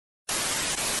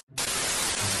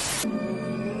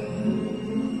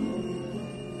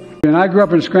And I grew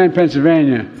up in Scranton,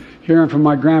 Pennsylvania, hearing from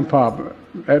my grandpa,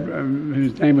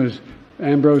 whose name was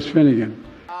Ambrose Finnegan.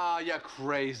 You're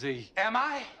crazy. Am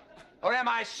I? Or am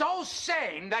I so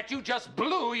sane that you just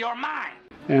blew your mind?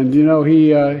 And, you know,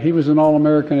 he was an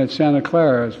All-American at Santa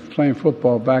Clara, playing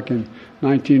football back in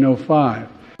 1905.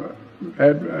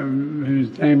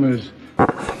 His name was...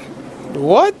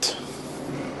 What?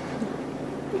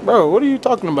 Bro, what are you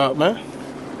talking about, man?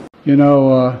 You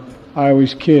know, I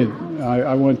was kid.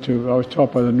 I was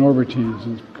taught by the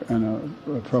Norbertines in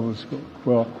a public school.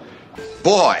 Well,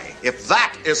 boy, if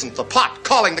that isn't the pot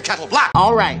calling the kettle black.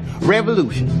 All right,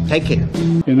 revolution. Take care.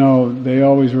 You know, they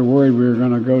always were worried we were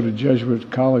going to go to Jesuit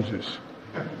colleges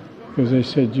because they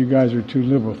said, you guys are too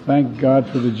liberal. Thank God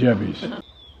for the Jebbies.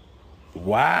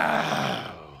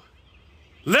 Wow.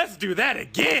 Let's do that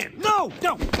again. No.